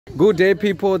Good day,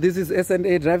 people. This is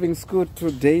S&A Driving School.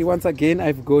 Today, once again,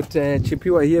 I've got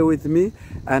Chipiwa here with me,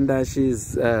 and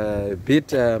she's a bit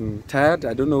tired.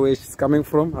 I don't know where she's coming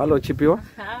from. Hello, Chipiwa.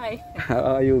 Hi.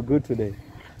 How are you? Good today?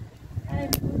 I'm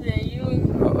good. And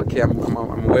you? Oh, okay,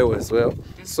 I'm well as well.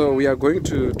 So we are going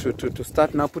to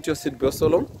start now. Put your seatbelt so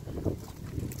long.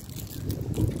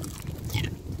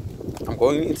 I'm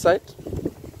going inside.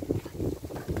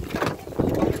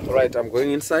 All right, I'm going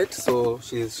inside. So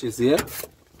she's here.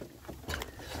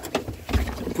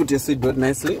 Put your seatbelt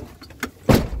nicely.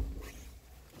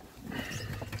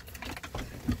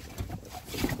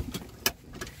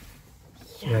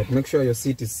 Right, make sure your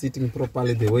seat is sitting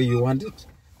properly the way you want it,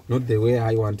 not the way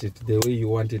I want it, the way you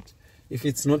want it. If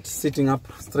it's not sitting up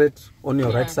straight on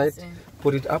your right side,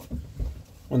 put it up.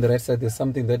 On the right side, there's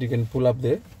something that you can pull up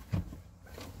there.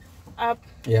 Up?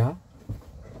 Yeah.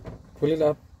 Pull it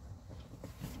up.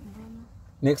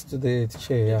 Next to the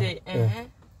chair, yeah. Yeah.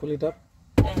 Pull it up.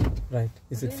 Right.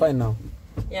 Is it fine now?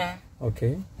 Yeah.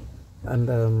 Okay.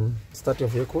 And start your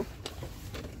vehicle.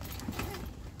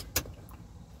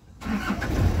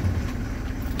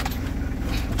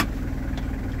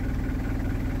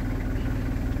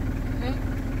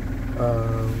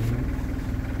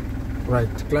 Right.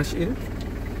 Clutch in.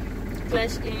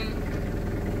 Clutch in.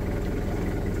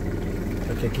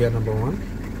 Okay. Gear number 1.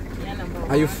 Gear number 1.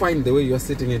 Are you fine the way you are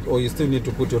sitting it, or you still need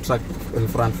to put your truck in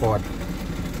front forward?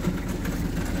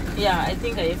 Yeah, I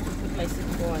think I have to put my seat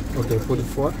forward. Okay, put it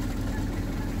forward.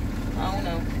 I don't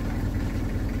know.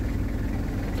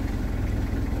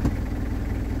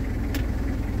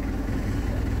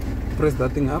 Press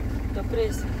that thing up. The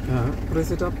press?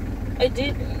 Press it up. I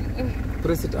did.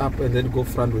 Press it up and then go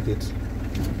front with it.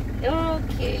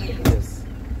 Okay. Yes.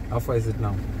 How far is it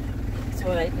now? It's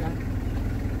all right now.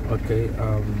 Okay.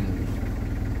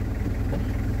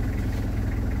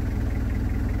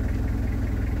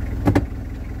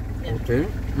 Okay.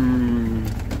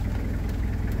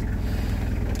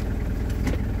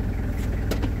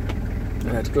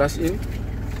 Right, clutch in.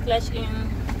 Clutch in.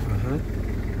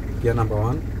 Gear number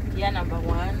 1. Gear number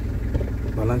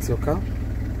 1. Balance your car.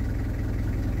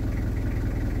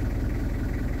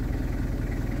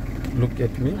 Look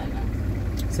at me.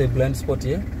 Say blind spot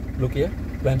here. Look here.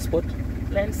 Blind spot.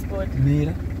 Blind spot.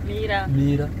 Mirror. Mirror.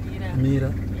 Mirror. Mirror.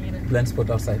 Mirror. Mirror. Blind spot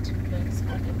outside. Blind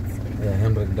spot outside. Yeah,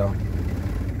 handbrake down.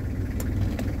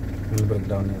 Handbrake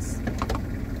down, yes.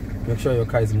 Make sure your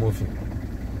car is moving.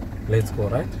 Let's go,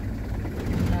 right?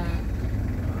 Yeah.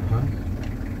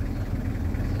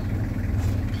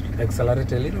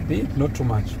 Accelerate a little bit, not too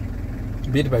much.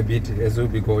 Bit by bit as we'll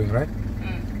be going, right?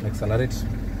 Accelerate.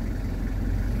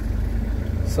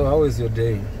 So how is your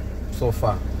day so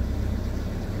far?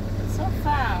 So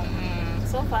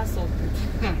far so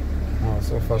good. Oh,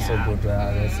 so far so good.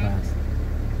 That's nice.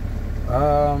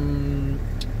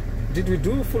 Did we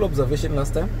do full observation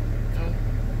last time?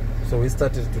 So we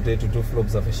started today to do full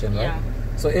observation, right? Yeah.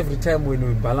 So every time when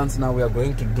we balance now, we are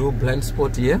going to do blind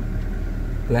spot here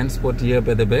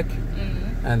by the back,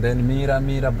 and then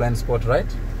mirror, blind spot,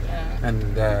 right? Yeah. And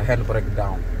handbrake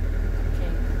down.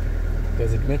 Okay.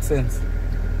 Does it make sense?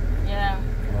 Yeah.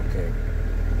 Okay.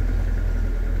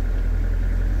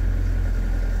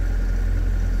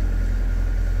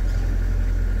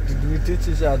 Did we teach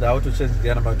each other how to change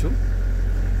gear number 2?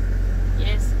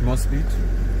 Yes. More speed.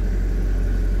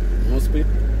 More speed.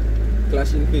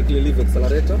 Clutch in quickly, leave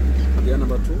accelerator. Gear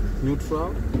number 2.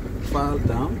 Neutral. Fall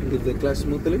down. Leave the clutch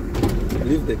smoothly.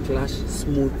 Leave the clutch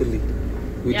smoothly.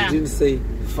 We didn't say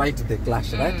fight the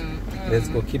clutch, right? Let's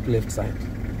go. Keep left side.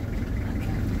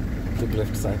 Keep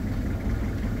left side.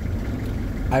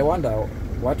 I wonder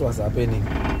what was happening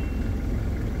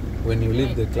when you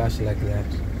leave the clutch like that.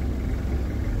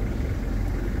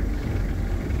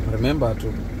 Remember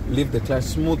to leave the clutch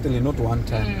smoothly, not one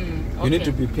time. You need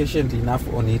to be patient enough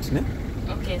on it, ne?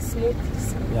 Okay, smooth.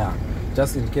 Yeah,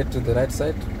 just indicate to the right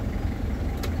side.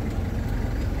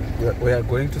 We are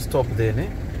going to stop there, ne?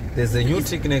 There's a new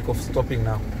technique of stopping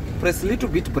now. Press little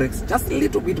bit brakes, just a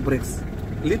little bit brakes,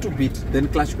 little bit, then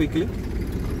clutch quickly,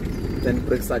 then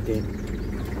brakes again.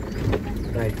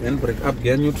 Right, then brake up,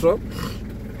 gear neutral.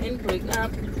 Then brake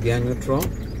up. Gear neutral.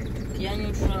 Gear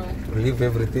neutral. Leave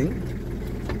everything.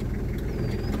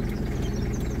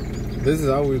 This is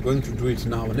how we're going to do it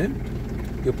now, ne?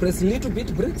 You press little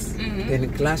bit brakes,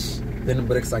 then clutch, then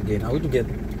brakes again. Are we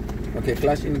together? Okay,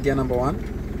 clutch in gear number 1.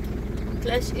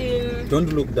 Clutch in.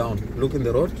 Don't look down. Look in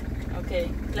the road.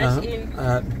 Okay. Clutch in.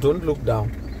 Don't look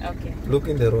down. Okay. Look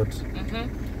in the road.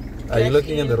 Are you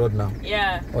looking in the road now?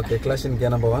 Yeah. Okay, clutch in gear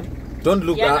number 1. Don't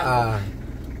look.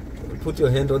 Put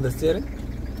your hand on the steering.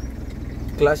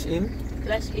 Clutch in.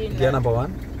 Clutch in. Gear number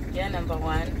 1. Gear number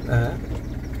 1.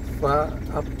 Far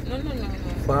up. No.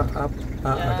 Far up.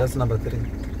 Yeah. That's number 3.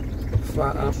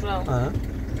 Far Neutral.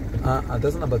 up.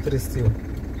 That's number 3 still.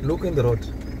 Look in the road.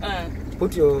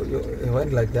 Put your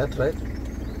hand like that, right?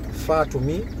 Far to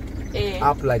me.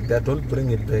 Up like that. Don't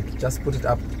bring it back. Just put it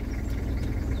up.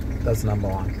 That's number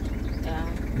 1. Yeah.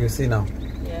 You see now?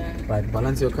 Yeah. Right.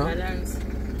 Balance your car. Balance.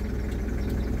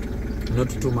 Not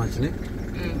too much, ne?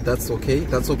 That's okay.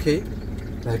 That's okay.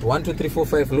 Right. 1, 2, 3, 4,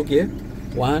 5. Look here.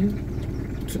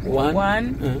 1, 2, 1.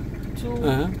 1, 2,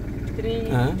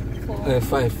 3, 4,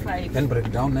 5. 5.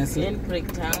 Handbrake down nicely.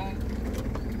 Handbrake down.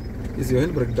 Is your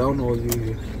handbrake down or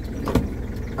you?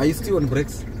 Are you still on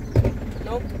brakes?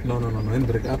 Nope. No.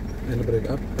 Handbrake up. Handbrake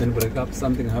up. Handbrake up.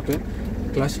 Something happened.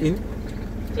 Clutch in.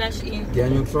 Clutch in. Gear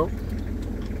neutral.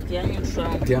 Gear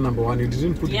neutral. Gear number 1. You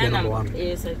didn't put gear number 1.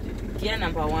 Yes, I did. Gear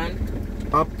number 1.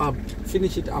 Up.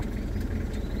 Finish it up.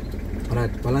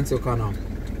 Alright. Balance your car now.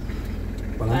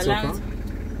 Balance your car.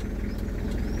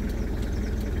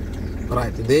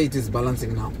 Right. There it is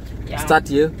balancing now. Yeah. Start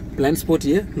here. Blind spot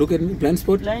here. Look at me. Blind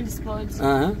spot. Blind spot.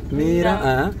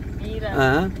 Mirror.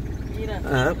 Mirror.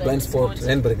 Blind spot.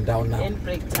 Handbrake down now.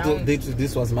 Handbrake down.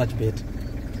 This was much better.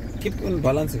 Keep on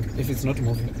balancing if it's not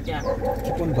moving. Yeah.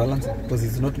 Keep on balancing because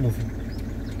it's not moving.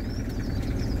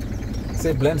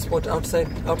 Say blind spot outside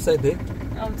there.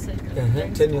 Outside.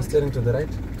 Turn your steering to the right.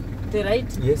 The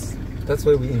right? Yes. That's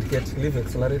where we indicate. Leave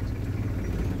accelerate.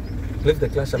 Leave the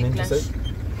clutch, to say.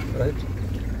 Right?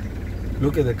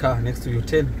 Look at the car next to you.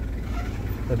 Turn.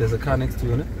 There's a car next to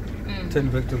you, no? Turn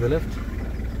back to the left.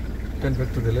 Turn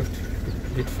back to the left.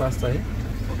 Bit faster, eh?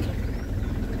 Okay.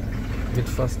 Bit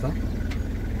faster.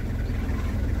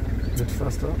 Bit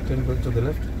faster. Turn back to the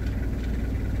left.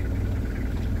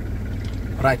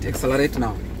 Right, accelerate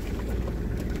now.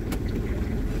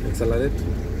 Accelerate.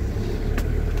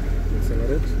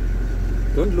 Accelerate.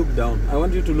 Don't look down. I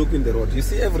want you to look in the road. You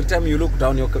see, every time you look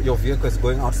down, your vehicle is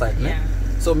going outside. Yeah. Ne?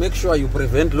 So make sure you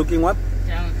prevent looking what?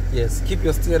 Down. Yes. Keep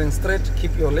your steering straight.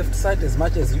 Keep your left side as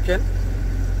much as you can.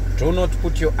 Do not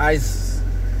put your eyes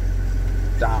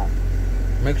down.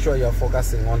 Make sure you are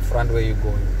focusing on front where you're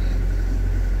going.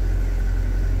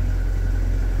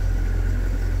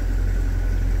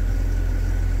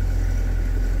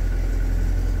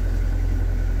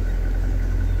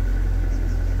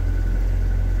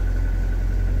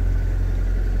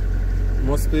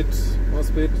 More speed, more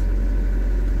speed.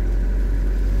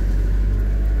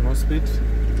 More speed.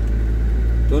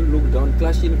 Don't look down.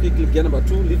 Clutch in quickly. Gear number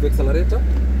 2. Leave accelerator.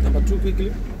 Number 2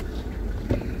 quickly.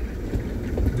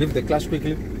 Leave the clutch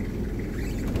quickly.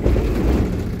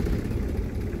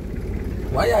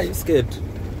 Why are you scared?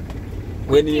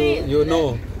 When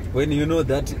you know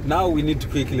that now we need to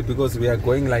quickly, because we are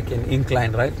going like an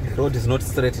incline, right? The road is not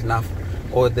straight enough,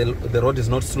 or the road is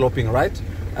not sloping, right?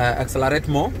 Accelerate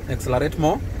more. Accelerate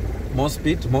more. More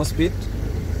speed. More speed.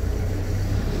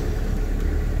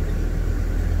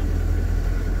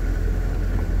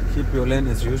 Keep your lane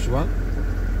as usual.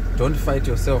 Don't fight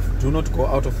yourself. Do not go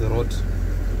out of the road.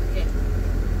 Okay.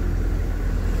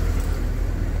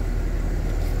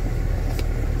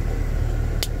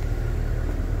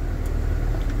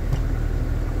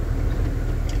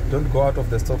 Don't go out of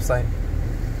the stop sign.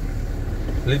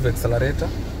 Leave accelerator.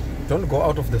 Don't go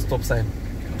out of the stop sign.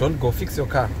 Don't go. Fix your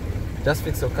car. Just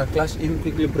fix your car. Clutch in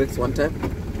quickly. Brakes one time.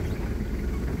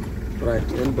 Right.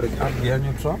 Then brake up. Gear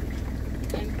neutral.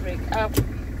 Handbrake up.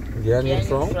 Gear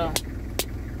neutral.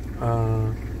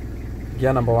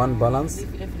 Gear number 1 balance.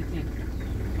 Leave everything.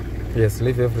 Yes,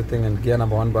 leave everything and gear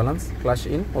number 1 balance. Clutch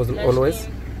in always.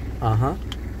 In.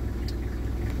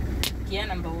 Gear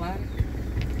number 1.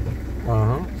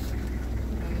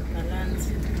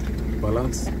 Balance.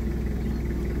 Balance.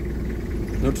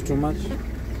 Not too much.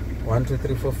 1, 2,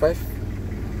 3, 4, 5.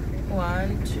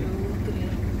 1, 2, 3,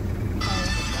 4,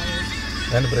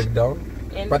 5. Handbrake down.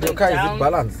 But your car is it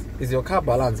balanced? Is your car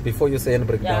balanced before you say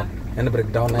handbrake down?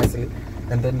 Handbrake down nicely,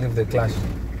 and then leave the clutch.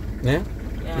 Yeah?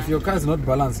 If your car is not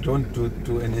balanced, don't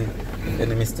do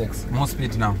any mistakes. More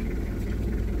speed now.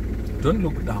 Don't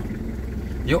look down.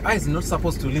 Your eyes are not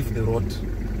supposed to leave the road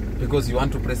because you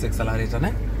want to press accelerator,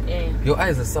 ne? Yeah. Your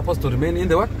eyes are supposed to remain in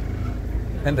the what?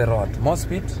 In the road. More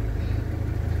speed.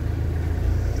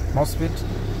 More speed.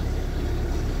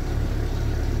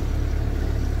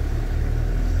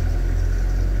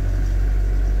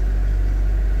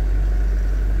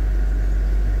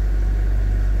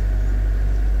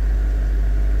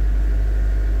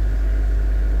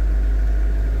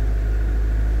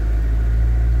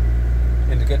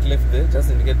 Indicate left there, just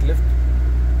indicate left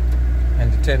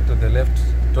and turn to the left.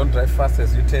 Don't drive fast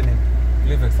as you turn in.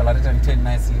 Leave accelerator and turn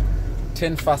nicely.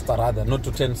 Turn faster rather, not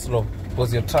to turn slow.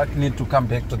 because your truck need to come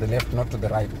back to the left, not to the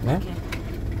right. Ne? Okay.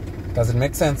 Does it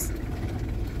make sense?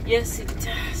 Yes, it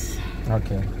does.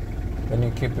 Okay. Then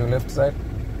you keep your left side.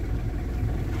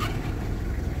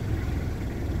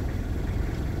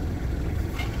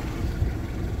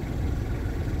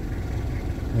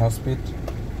 No speed.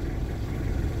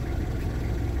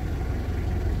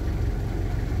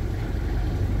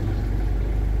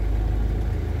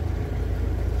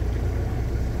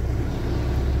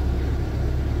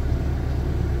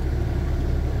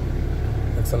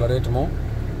 Accelerate more.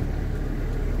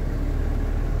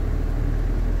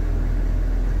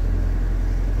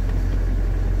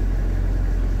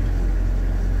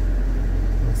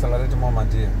 Accelerate more, my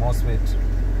dear. More speed.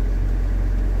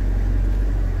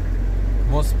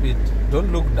 More speed.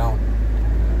 Don't look down.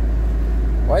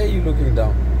 Why are you looking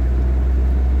down?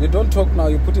 You don't talk now.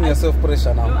 You're putting yourself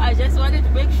pressure now. No, I just wanted to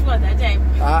make sure that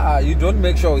I'm... You don't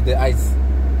make sure with the eyes.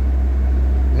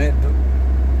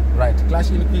 Right. Clash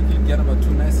in quickly. Gear number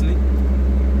 2 nicely.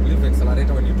 Leave the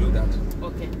accelerator when you do that.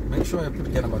 Okay. Make sure you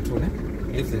put gear number 2.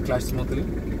 Leave the clutch smoothly.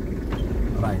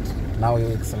 Right. Now you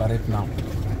accelerate now.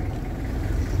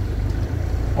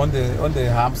 On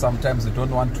the hump, sometimes you don't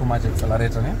want too much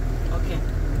accelerator. Okay.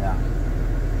 Yeah.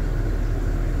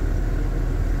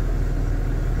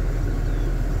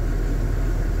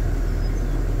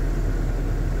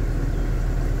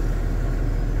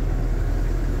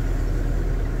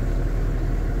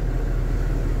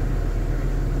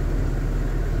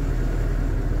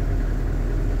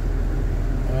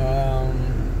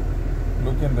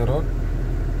 Look in the road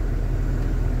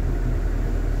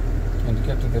and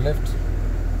get to the left.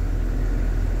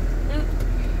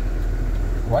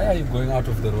 Why are you going out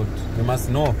of the road? You must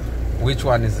know which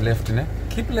one is left.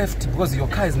 Keep left because your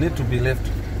cars need to be left.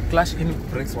 Clutch in,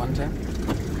 brakes one time.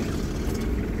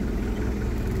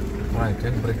 Right,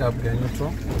 and brake up, gear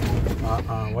neutral.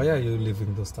 Why are you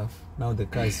leaving those stuff? Now the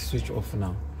car is switch off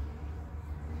now.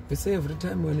 You say every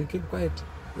time when you keep quiet,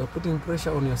 you're putting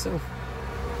pressure on yourself.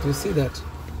 Do you see that?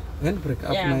 Handbrake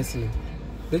up nicely.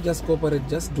 They just cooperate,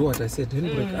 just do what I said.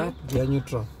 Handbrake up, gear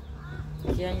neutral.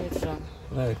 Gear neutral.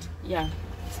 Right. Yeah.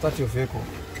 Start your vehicle.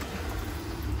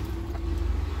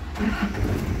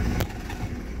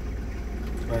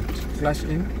 Right. Flash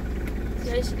in.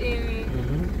 Flash in.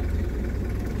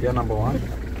 Gear number 1.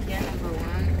 Gear number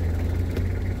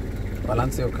 1.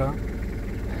 Balance your car.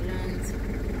 Balance.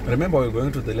 Remember, we're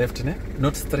going to the left,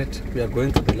 not straight. We are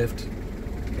going to the left.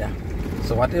 Yeah.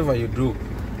 So whatever you do,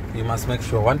 you must make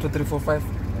sure 1, 2, 3, 4, 5.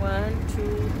 1, 2, 3,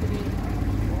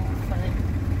 4,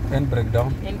 5. Handbrake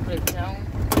down. Handbrake down.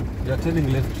 You're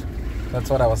turning left. That's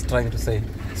what I was trying to say.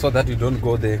 So that you don't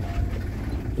go there.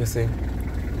 You see?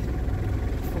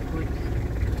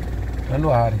 Don't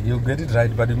worry, you get it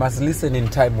right, but you must listen in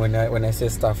time when I say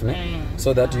stuff,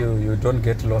 so that you don't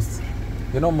get lost.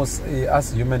 You know, most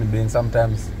us human beings,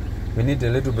 sometimes we need a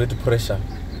little bit of pressure.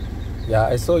 Yeah,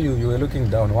 I saw you were looking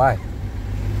down. Why?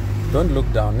 Don't look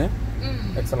down,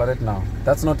 Accelerate now.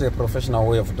 That's not a professional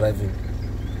way of driving.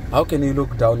 How can you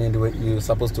look down and you're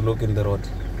supposed to look in the road?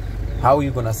 How are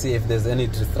you gonna see if there's any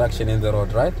distraction in the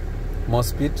road, right? More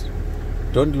speed.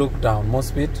 Don't look down. More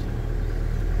speed.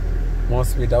 More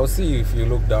speed. I'll see you if you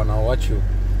look down. I'll watch you.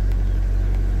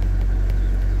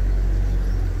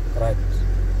 Right.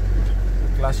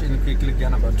 Flash in quickly, gear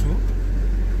number 2.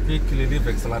 Quickly leave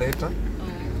accelerator.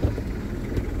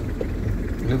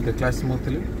 Leave the clutch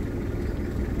smoothly.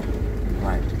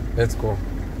 Right. Let's go.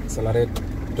 Accelerate.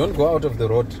 Don't go out of the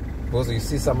road because you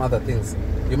see some other things.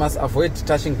 You must avoid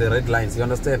touching the red lines. You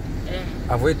understand?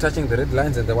 Avoid touching the red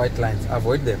lines and the white lines.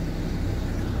 Avoid them.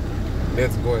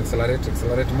 Let's go. Accelerate.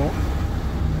 Accelerate more.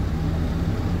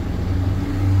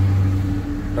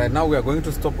 Right now we are going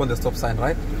to stop on the stop sign,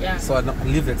 right? Yeah. So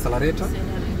leave accelerator.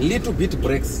 Little bit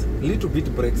brakes. Little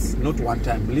bit brakes. Not one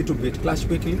time. Little bit. Clutch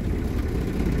quickly.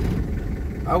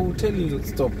 I will tell you to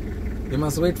stop. You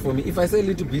must wait for me. If I say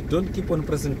little bit, don't keep on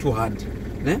pressing too hard.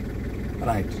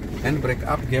 Right. Handbrake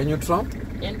up. Gear neutral.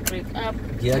 Handbrake up.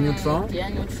 Gear neutral. Gear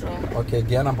neutral. Okay.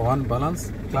 Gear number 1.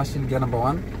 Balance. Clutch in gear number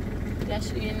 1.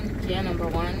 Clutch in gear number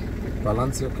 1.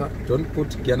 Balance your car. Don't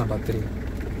put gear number 3.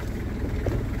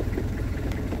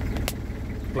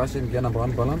 Clutch in gear number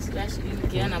 1, balance. Clutch in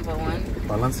gear number 1.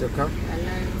 Balance your car.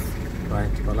 Balance.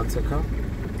 Right, balance your car.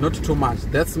 Not too much.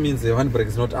 That means the handbrake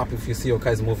is not up if you see your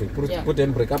car is moving. Put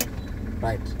handbrake up.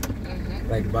 Right.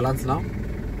 Right, balance now.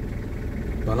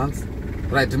 Balance.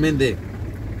 Right, remain there.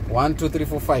 1, 2, 3,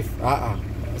 4, 5.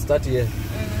 Start here.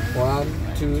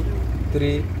 1, 2,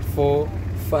 3, 4,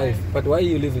 5. But why are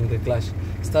you leaving the clutch?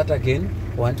 Start again.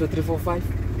 1, 2, 3, 4, 5.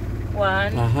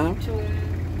 1, 2,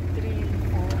 3,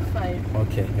 4, 5.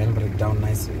 Okay, handbrake down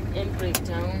nicely. Handbrake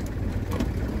down.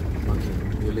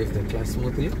 Okay, you leave the clutch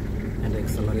smoothly and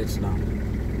accelerate now.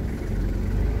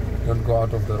 Don't go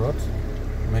out of the road.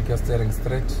 Make your steering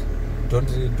straight.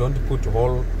 Don't put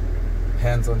whole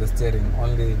hands on the steering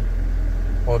only,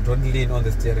 or don't lean on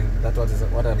the steering. That's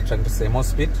what I'm trying to say. More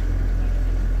speed.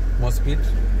 More speed.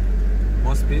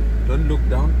 More speed. Don't look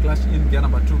down. Clutch in gear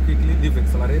number 2 quickly. Leave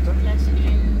accelerator. Clutch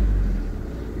in.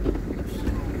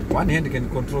 One hand can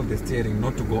control the steering,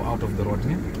 not to go out of the road.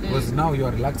 Because now you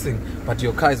are relaxing, but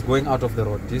your car is going out of the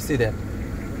road. Do you see that?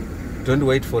 Don't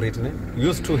wait for it.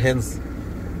 Use 2 hands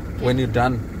when you're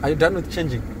done. Are you done with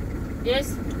changing?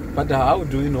 Yes. But how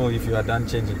do you know if you are done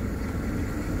changing?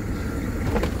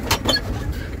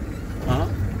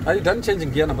 Are you done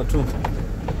changing gear number 2?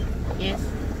 Yes.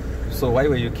 So why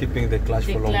were you keeping the clutch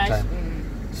for a long time? Mm.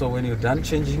 So when you're done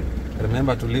changing,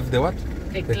 remember to leave the what?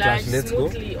 The clutch Let's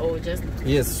smoothly go. or just...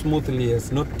 Yes, smoothly,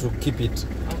 yes, not to keep it.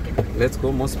 Okay. Let's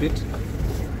go, more speed.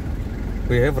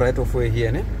 We have right of way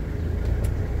here, ne?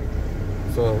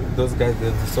 So those guys,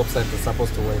 the stop sign are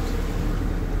supposed to wait.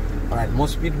 Alright, more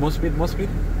speed, more speed, more speed.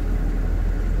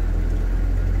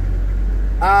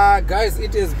 Guys,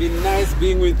 it has been nice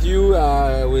being with you,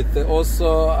 with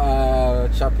also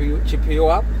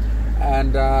Chipioa,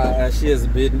 and she has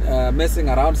been messing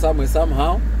around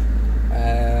somehow,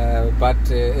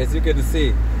 but as you can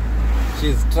see,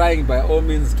 she's trying by all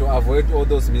means to avoid all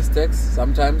those mistakes.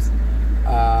 Sometimes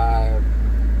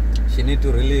she need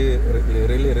to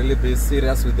really be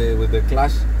serious with the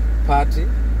clutch party,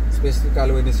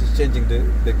 especially when she's changing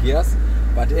the gears.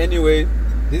 But anyway,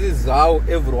 this is how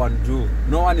everyone do.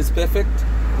 No one is perfect.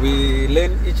 We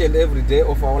learn each and every day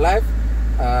of our life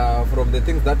from the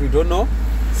things that we don't know.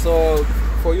 So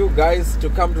for you guys to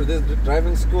come to this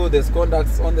driving school, there's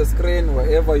contacts on the screen.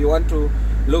 Wherever you want to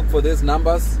look for these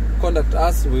numbers, contact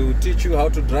us. We will teach you how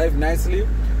to drive nicely.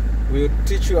 We will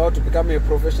teach you how to become a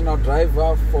professional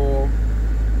driver for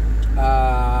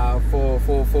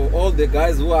all the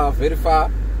guys who are very far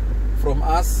from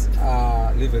us.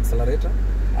 Leave accelerator.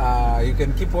 You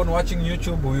can keep on watching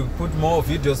YouTube. We will put more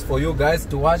videos for you guys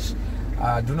to watch.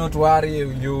 Do not worry,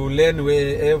 you learn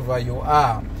wherever you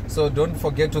are. So don't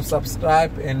forget to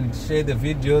subscribe and share the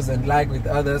videos and like with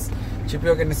others.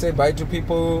 Chipio, can you say bye to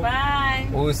people? Bye.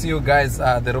 We will see you guys.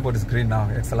 The robot is green now.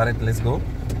 Accelerate, let's go.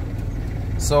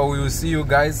 So we will see you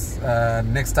guys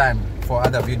next time for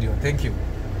other video. Thank you.